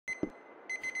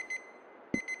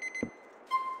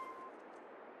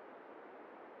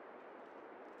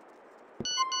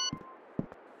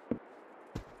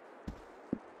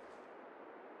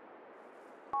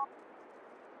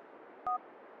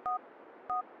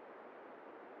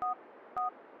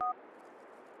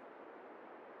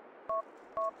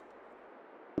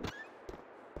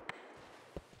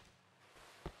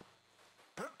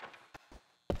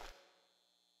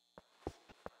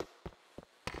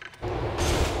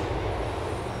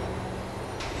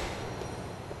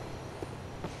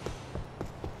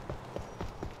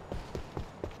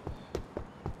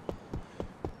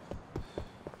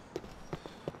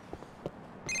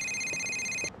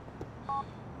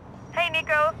Hey,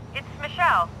 Nico. It's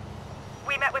Michelle.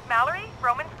 We met with Mallory,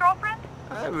 Roman's girlfriend?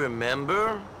 I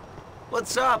remember.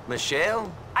 What's up,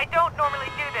 Michelle? I don't normally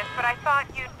do this, but I thought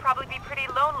you'd probably be pretty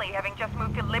lonely having just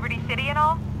moved to Liberty City and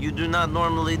all. You do not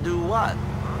normally do what?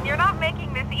 You're not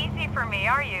making this easy for me,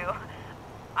 are you?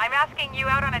 I'm asking you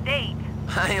out on a date.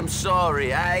 I am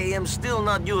sorry. I am still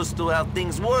not used to how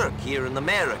things work here in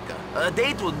America. A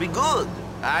date would be good.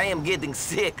 I am getting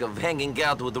sick of hanging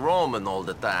out with Roman all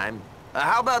the time.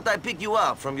 How about I pick you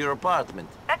up from your apartment?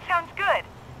 That sounds good.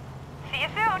 See you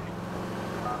soon.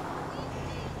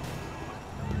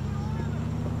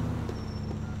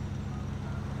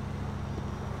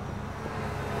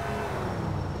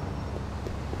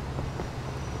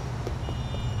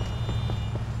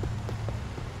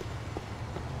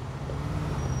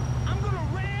 I'm gonna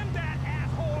ram that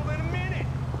asshole in a minute!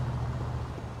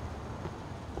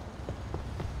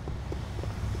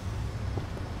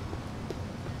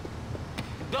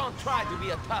 Don't try to be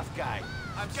a tough guy.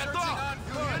 I'm searching on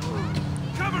foot!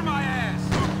 Cover my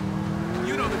ass!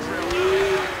 You know the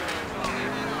drill.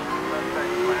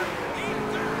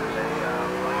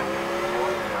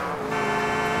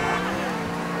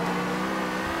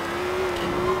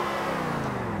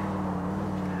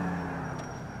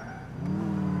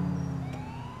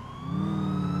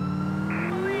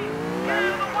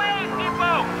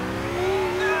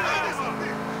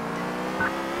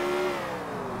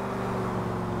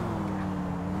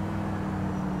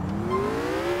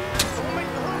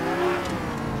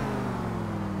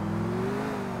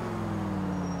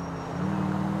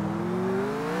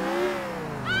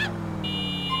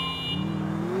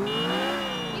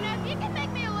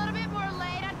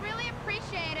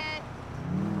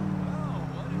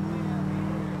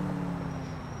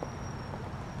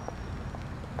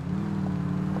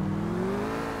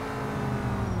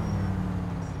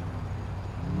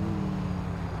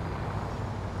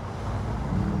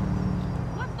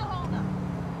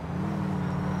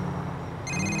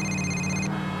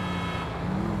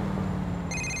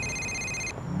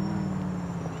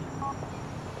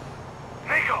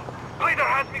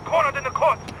 Cornered in the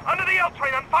court, under the L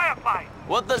train on Firefly.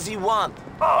 What does he want?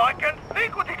 Oh, I can't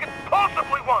think what he can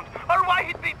possibly want, or why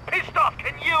he'd be pissed off,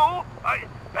 can you?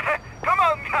 Come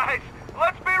on, guys,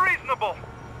 let's be reasonable.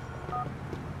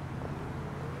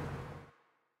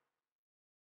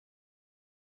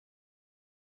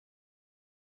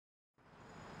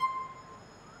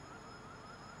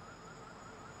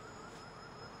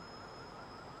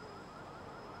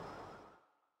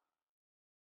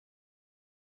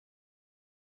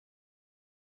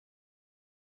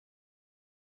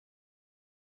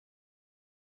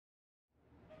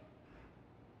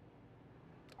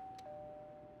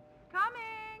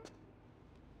 Coming!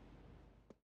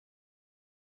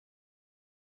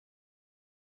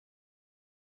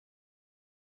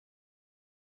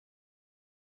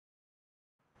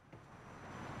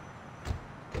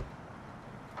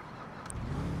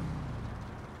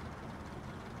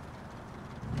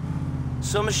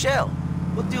 So, Michelle,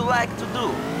 what do you like to do?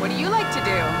 What do you like to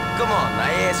do? Come on,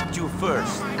 I asked you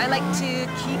first. I like to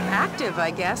keep active,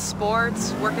 I guess.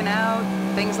 Sports, working out,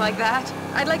 things like that.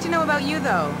 I'd like to know about you,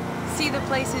 though. See the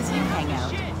places you hang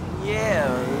out. Yeah,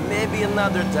 maybe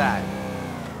another time.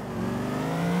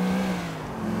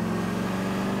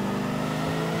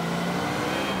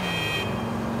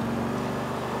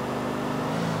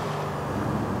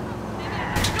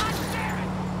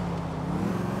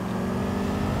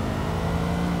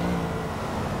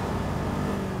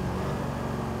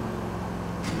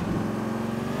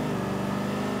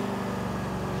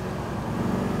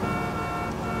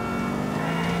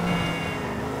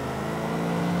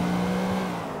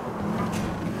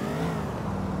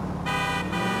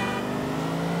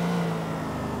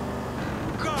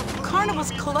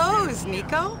 Carnival's closed,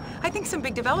 Nico. I think some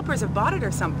big developers have bought it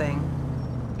or something.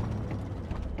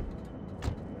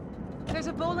 There's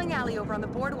a bowling alley over on the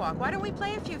boardwalk. Why don't we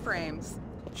play a few frames?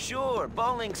 Sure,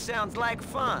 bowling sounds like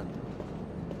fun.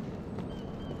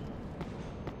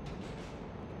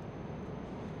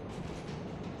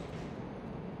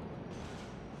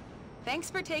 Thanks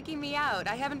for taking me out.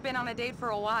 I haven't been on a date for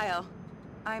a while.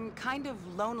 I'm kind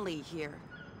of lonely here.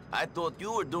 I thought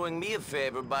you were doing me a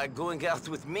favor by going out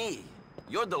with me.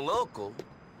 You're the local.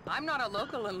 I'm not a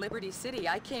local in Liberty City.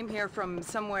 I came here from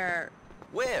somewhere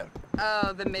Where?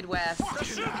 Oh, the Midwest.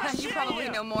 You probably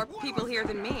know more people here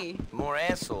than me. More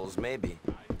assholes, maybe.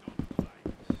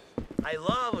 I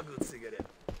love a good cigarette.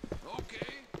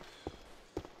 Okay.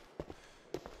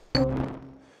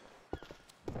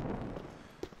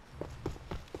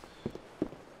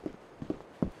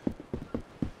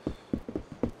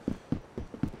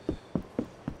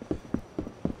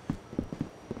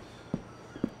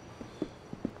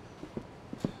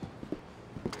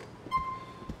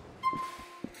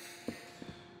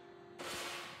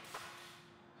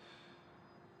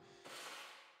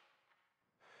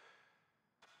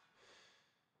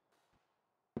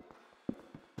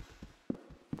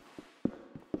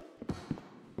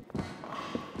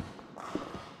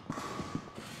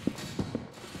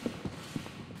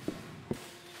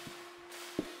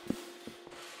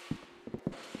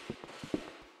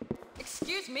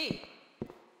 Excuse me.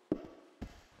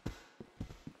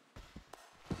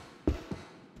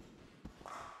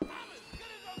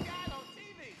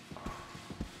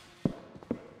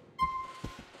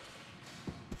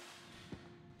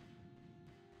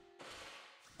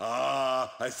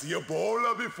 Ah, I see a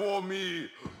bowler before me.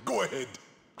 Go ahead,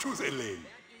 choose a lane.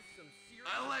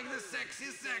 I like the sexy,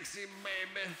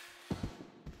 baby.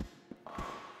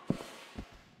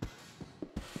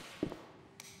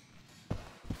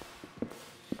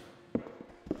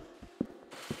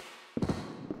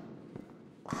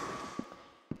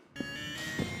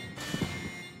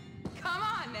 Come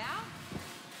on now.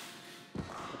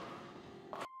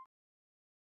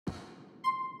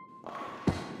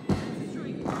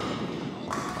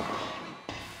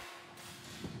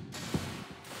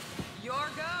 Your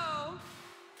go.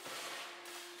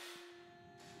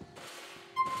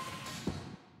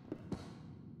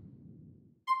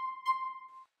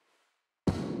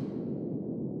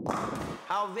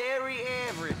 How very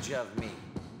average of me.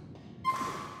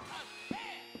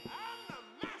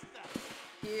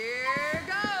 Here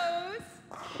goes.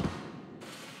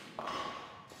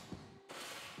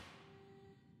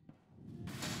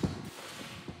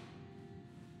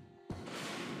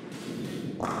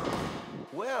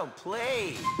 Well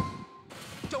played.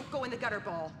 Don't go in the gutter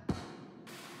ball.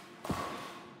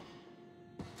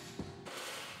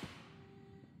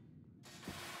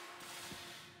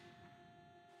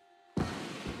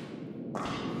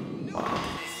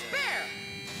 Spare.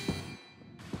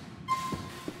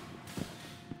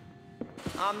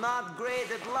 I'm not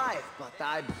great at life, but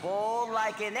I bowl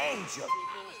like an angel.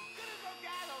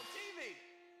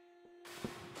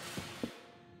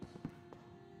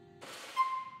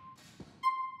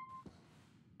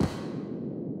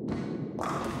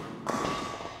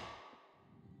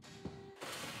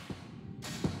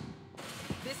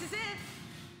 This is it.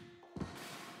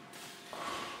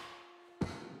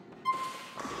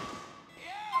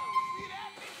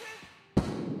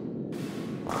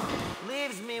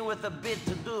 Leaves me with a bit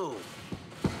to do.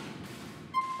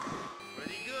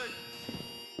 Pretty good.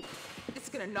 This is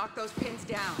gonna knock those pins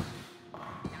down.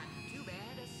 Too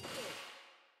bad a spit.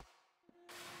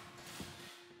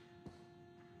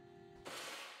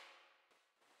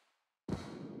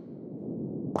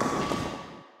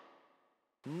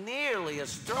 Nearly a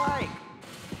strike.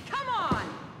 Come on.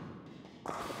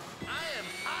 I am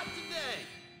hot today.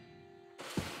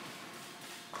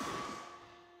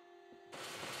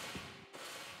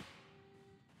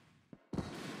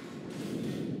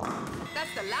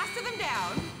 That's the last of them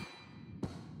down.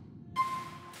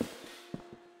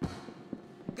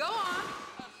 Go on.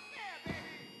 A spare, baby.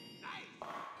 Nice.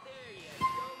 There you go.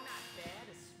 Not bad.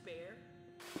 A spare.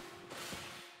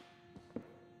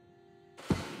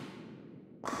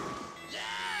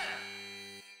 Yeah!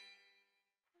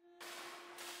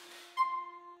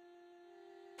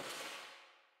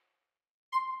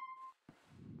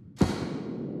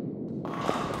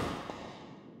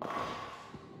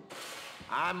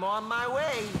 I'm on my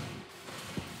way.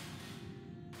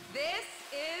 This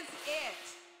is it.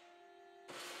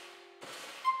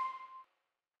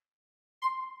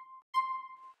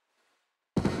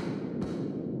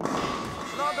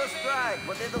 It's not a strike,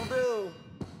 but it'll do.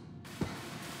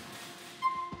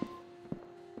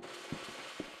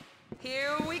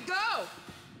 Here we go.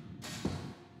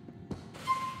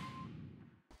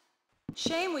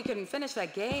 Shame we couldn't finish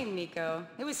that game, Nico.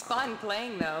 It was fun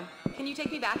playing, though. Can you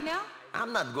take me back now?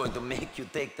 I'm not going to make you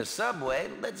take the subway.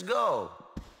 Let's go.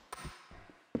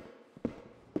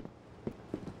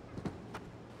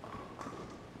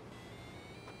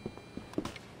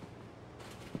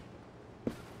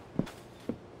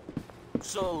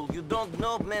 So, you don't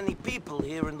know many people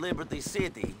here in Liberty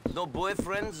City? No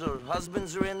boyfriends or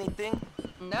husbands or anything?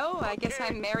 No, I guess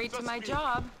I'm married to my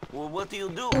job. Well, what do you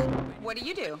do? What do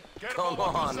you do? Come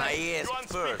on, I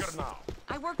asked first.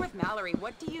 I work with Mallory.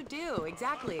 What do you do,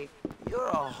 exactly? You're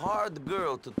a hard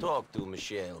girl to talk to,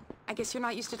 Michelle. I guess you're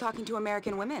not used to talking to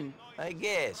American women. I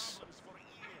guess.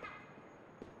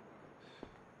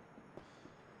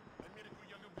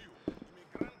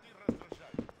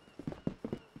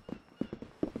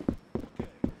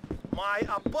 My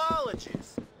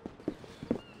apologies.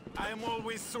 I am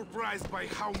always surprised by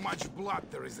how much blood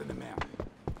there is in a man.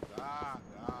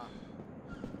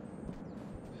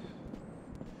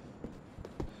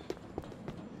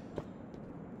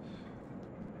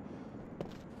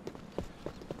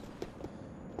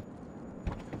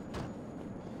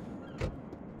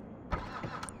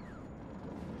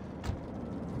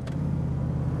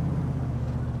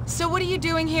 So what are you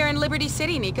doing here in Liberty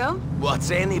City, Nico?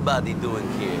 What's anybody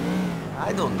doing here?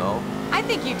 I don't know. I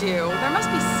think you do. There must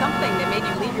be something that made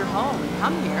you leave your home and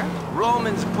come here.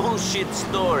 Roman's bullshit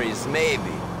stories,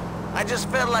 maybe. I just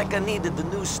felt like I needed a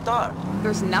new start.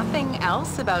 There's nothing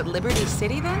else about Liberty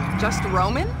City then? Just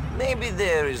Roman? Maybe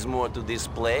there is more to this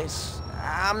place.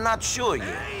 I'm not sure yet.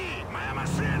 Hey,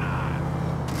 mamacita!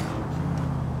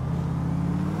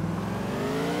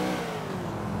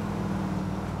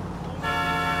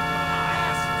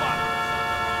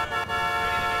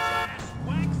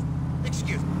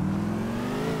 Excuse me.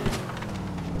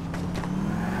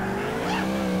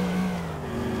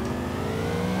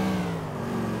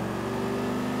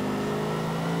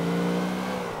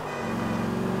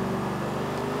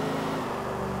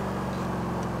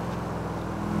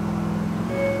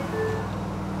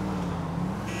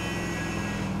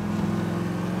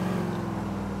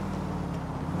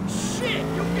 Shit,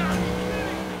 you gotta be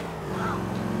kidding me! Wow.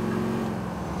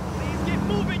 Please get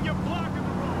moving, you're blocking the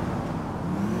road.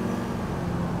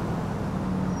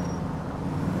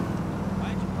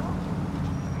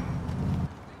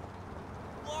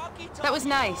 That was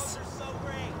nice.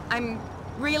 I'm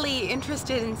really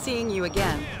interested in seeing you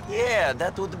again. Yeah,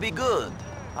 that would be good.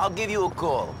 I'll give you a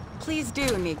call. Please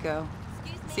do, Nico.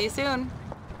 See you soon.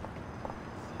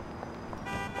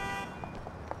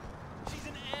 She's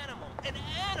an animal. An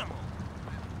animal.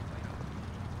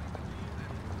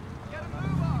 Get a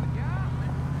move on, yeah?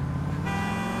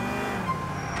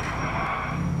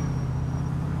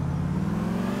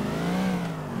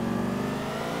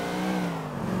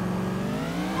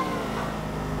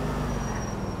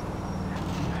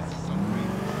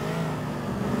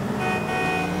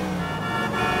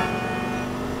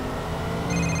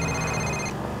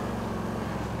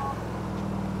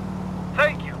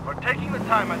 Thank you for taking the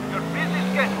time out of your busy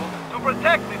schedule to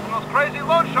protect me from those crazy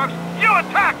loan sharks you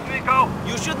attacked, Nico!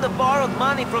 You shouldn't have borrowed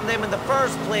money from them in the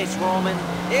first place, Roman.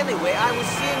 Anyway, I was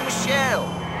seeing Michelle.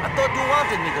 I thought you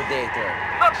wanted me to date her.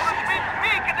 Not when it means me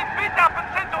getting beat up and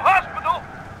sent to hospital!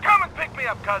 Come and pick me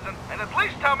up, cousin, and at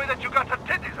least tell me that you got her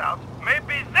titties out.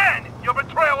 Maybe then your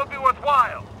betrayal would be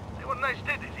worthwhile. They were nice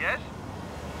titties, yes?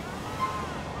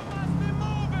 Must be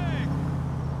moving!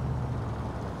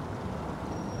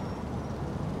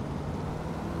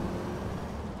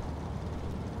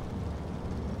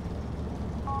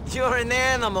 You're an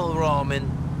animal,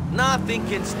 Roman. Nothing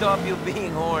can stop you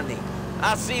being horny.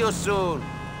 I'll see you soon.